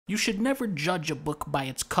You should never judge a book by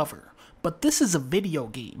its cover, but this is a video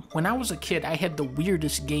game. When I was a kid, I had the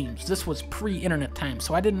weirdest games. This was pre-internet time,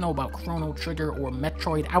 so I didn't know about Chrono Trigger or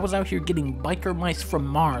Metroid. I was out here getting Biker Mice from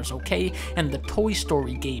Mars, okay? And the Toy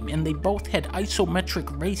Story game, and they both had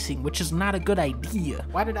isometric racing, which is not a good idea.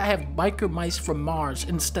 Why did I have Biker Mice from Mars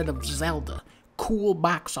instead of Zelda? Cool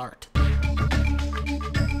box art.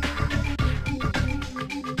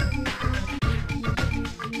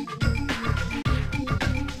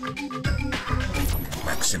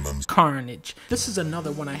 Carnage. This is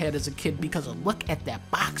another one I had as a kid because look at that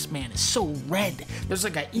box, man. It's so red. There's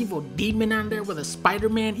like an evil demon on there with a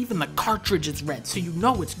Spider-Man. Even the cartridge is red, so you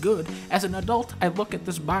know it's good. As an adult, I look at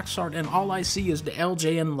this box art and all I see is the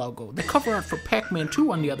LJN logo. The cover art for Pac-Man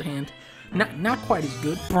 2, on the other hand, not quite as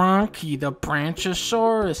good. Bronchi the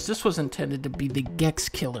Branchosaurus. This was intended to be the Gex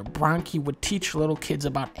killer. Bronchi would teach little kids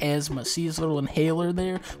about asthma. See his little inhaler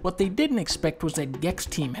there? What they didn't expect was that Gex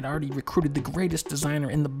team had already recruited the greatest designer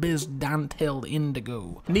in the biz, Dontel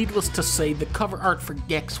Indigo. Needless to say, the cover art for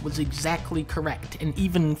Gex was exactly correct, and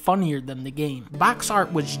even funnier than the game. Box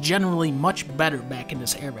art was generally much better back in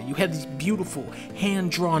this era. You had these beautiful,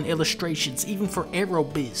 hand-drawn illustrations, even for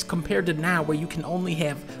Aerobiz, compared to now where you can only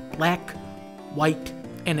have black, white,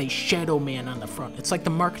 and a Shadow Man on the front. It's like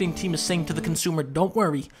the marketing team is saying to the consumer, don't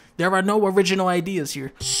worry, there are no original ideas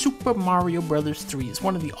here. Super Mario Bros. 3 is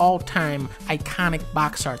one of the all-time iconic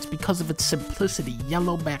box arts because of its simplicity,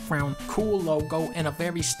 yellow background, cool logo, and a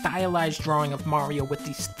very stylized drawing of Mario with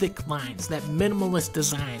these thick lines. That minimalist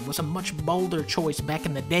design was a much bolder choice back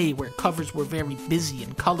in the day where covers were very busy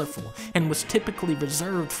and colorful, and was typically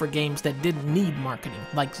reserved for games that didn't need marketing,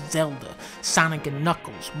 like Zelda, Sonic and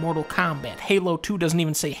Knuckles, Mortal Kombat. Halo 2 doesn't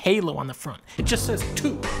even say Halo on the front. It just says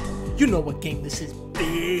 2. You know what game this is,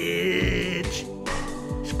 bitch.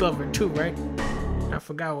 Discover 2, right? I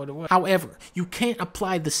forgot what it was. However, you can't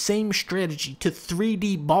apply the same strategy to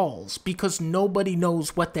 3D balls because nobody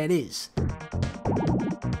knows what that is.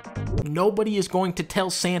 Nobody is going to tell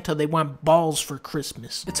Santa they want balls for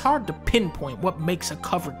Christmas. It's hard to pinpoint what makes a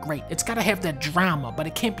cover great. It's gotta have that drama, but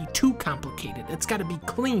it can't be too complicated. It's gotta be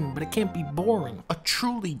clean, but it can't be boring. A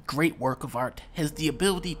truly great work of art has the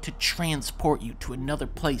ability to transport you to another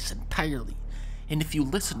place entirely. And if you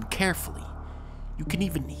listen carefully, you can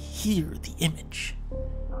even hear the image.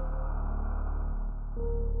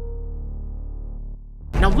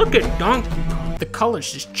 Now look at Donkey Kong. The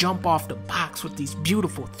colors just jump off the box with these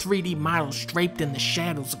beautiful 3D models draped in the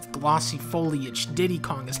shadows of glossy foliage. Diddy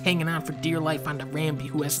Kong is hanging on for dear life on the Rambi,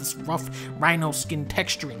 who has this rough rhino skin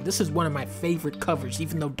texturing. This is one of my favorite covers,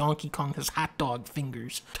 even though Donkey Kong has hot dog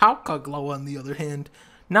fingers. Tauka Glow, on the other hand,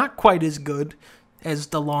 not quite as good as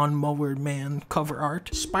the Lawnmower Man cover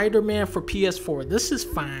art. Spider-Man for PS4, this is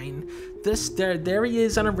fine. There he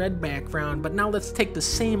is on a red background, but now let's take the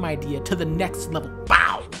same idea to the next level.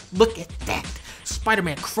 Wow, look at that.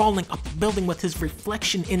 Spider-Man crawling up a building with his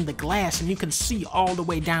reflection in the glass, and you can see all the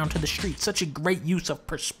way down to the street. Such a great use of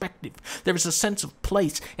perspective. There is a sense of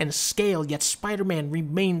place and scale, yet Spider-Man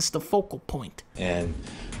remains the focal point. And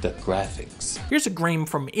the graphics. Here's a game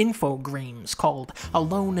from Infogrames called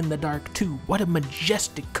Alone in the Dark 2. What a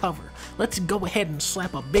majestic cover. Let's go ahead and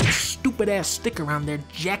slap a big stupid ass sticker on there.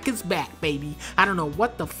 Jack is back, baby. I don't know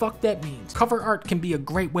what the fuck that means. Cover art can be a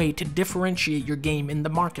great way to differentiate your game in the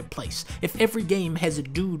marketplace. If every game has a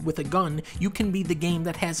dude with a gun, you can be the game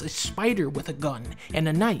that has a spider with a gun and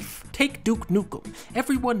a knife. Take Duke Nukem.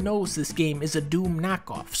 Everyone knows this game is a Doom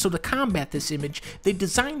knockoff, so to combat this image, they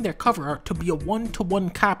designed their cover art to be a one-to-one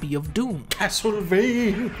copy of Doom.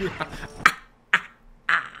 Castlevania!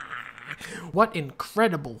 What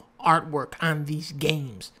incredible artwork on these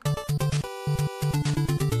games.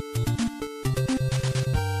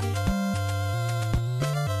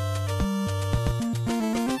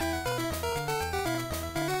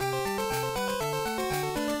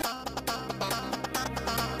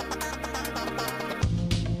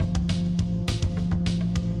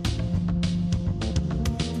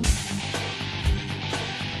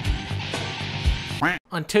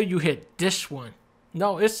 Until you hit this one.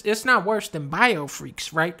 No, it's not worse than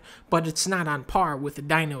Biofreaks, right? But it's not on par with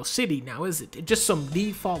Dino City now, is it? It's just some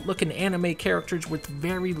default looking anime characters with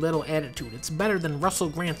very little attitude. It's better than Russell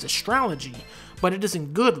Grant's Astrology, but it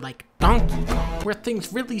isn't good like Donkey Kong. Where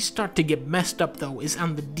things really start to get messed up though is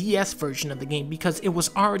on the DS version of the game, because it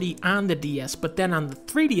was already on the DS, but then on the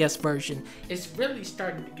 3DS version, it's really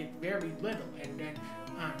starting to get very little, and then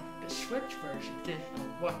on the Switch version, there's no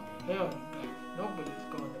what the hell, you guys. Nobody's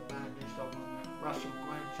going to buy this over Russell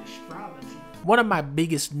Grant's astrology. One of my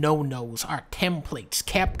biggest no-nos are templates.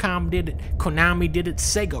 Capcom did it, Konami did it,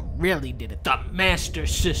 Sega really did it. The Master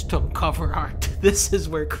System cover art. This is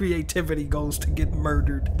where creativity goes to get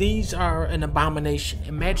murdered. These are an abomination.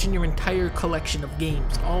 Imagine your entire collection of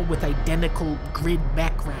games, all with identical grid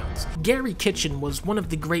backgrounds. Gary Kitchen was one of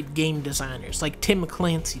the great game designers, like Tim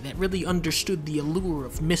Clancy, that really understood the allure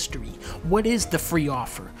of mystery. What is the free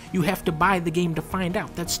offer? You have to buy the game to find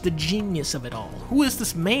out. That's the genius of it all. Who is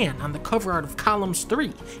this man on the cover art of Columns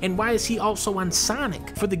 3? And why is he also on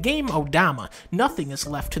Sonic? For the game Odama, nothing is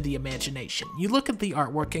left to the imagination. You look at the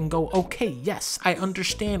artwork and go, okay, yes, I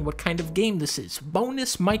understand what kind of game this is.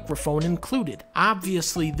 Bonus microphone included.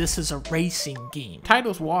 Obviously, this is a racing game.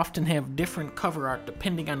 Titles will often have different cover art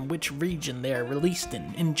depending on which region they are released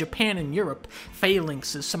in. In Japan and Europe,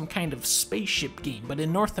 Phalanx is some kind of spaceship game, but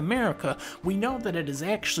in North America, we know that it is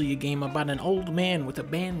actually a game about an old man with a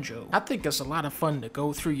banjo. I think it's a lot of fun to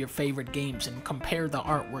go through your favorite games and compare the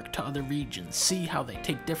artwork to other regions, see how they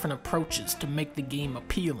take different approaches to make the game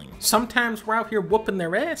appealing. Sometimes we're out here whooping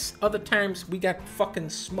their ass, other times we got fucking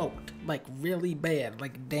smoked, like really bad,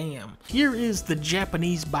 like damn. Here is the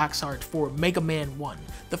Japanese box art for Mega Man 1.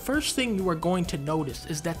 The first thing you are going to notice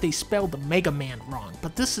is that they spelled the Mega Man wrong,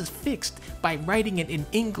 but this is fixed by writing it in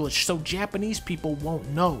English so Japanese people won't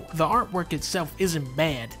know. The artwork itself isn't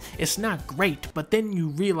bad, it's not great, but then you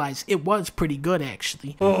realize it was pretty good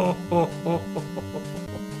actually.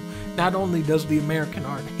 Not only does the American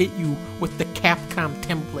art hit you with the Capcom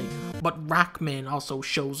template, but Rockman also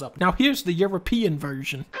shows up. Now here's the European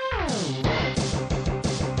version.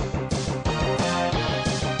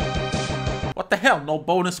 What the hell, no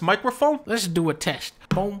bonus microphone? Let's do a test.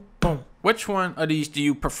 Boom, boom. Which one of these do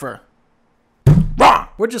you prefer? Wrong!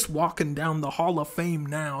 We're just walking down the Hall of Fame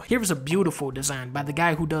now. Here's a beautiful design by the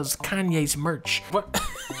guy who does Kanye's merch. What?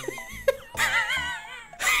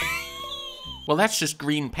 Well, that's just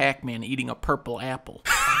green Pac-Man eating a purple apple.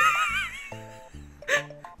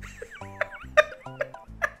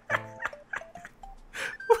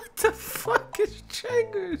 What the fuck is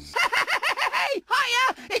Cheggers? Hey,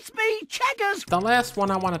 hiya! It's me, Cheggers! The last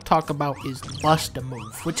one I want to talk about is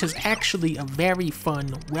Bust-A-Move, which is actually a very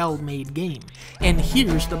fun, well-made game. And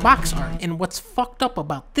here's the box art, and what's fucked up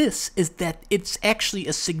about this is that it's actually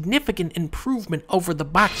a significant improvement over the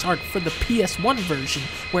box art for the PS1 version,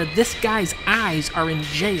 where this guy's eyes are in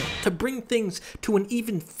jail. To bring things to an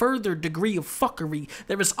even further degree of fuckery,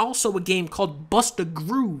 there is also a game called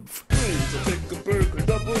Bust-A-Groove. Take a burger,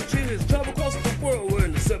 double cheese, travel across the world, we're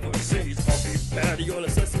in the 7 cities. Coffee patty on a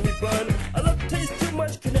sesame bun. I love taste too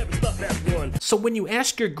much, can never stop that one. So when you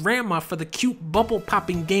ask your grandma for the cute bubble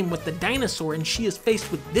popping game with the dinosaur and she is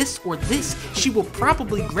faced with this or this, she will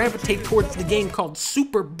probably gravitate towards the game called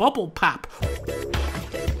Super Bubble Pop.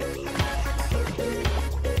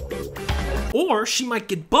 Or she might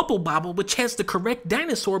get Bubble Bobble, which has the correct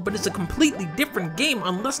dinosaur, but it's a completely different game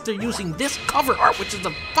unless they're using this cover art, which is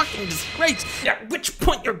a fucking disgrace. At which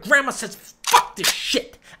point your grandma says, fuck this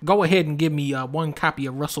shit. Go ahead and give me one copy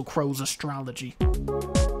of Russell Crowe's astrology.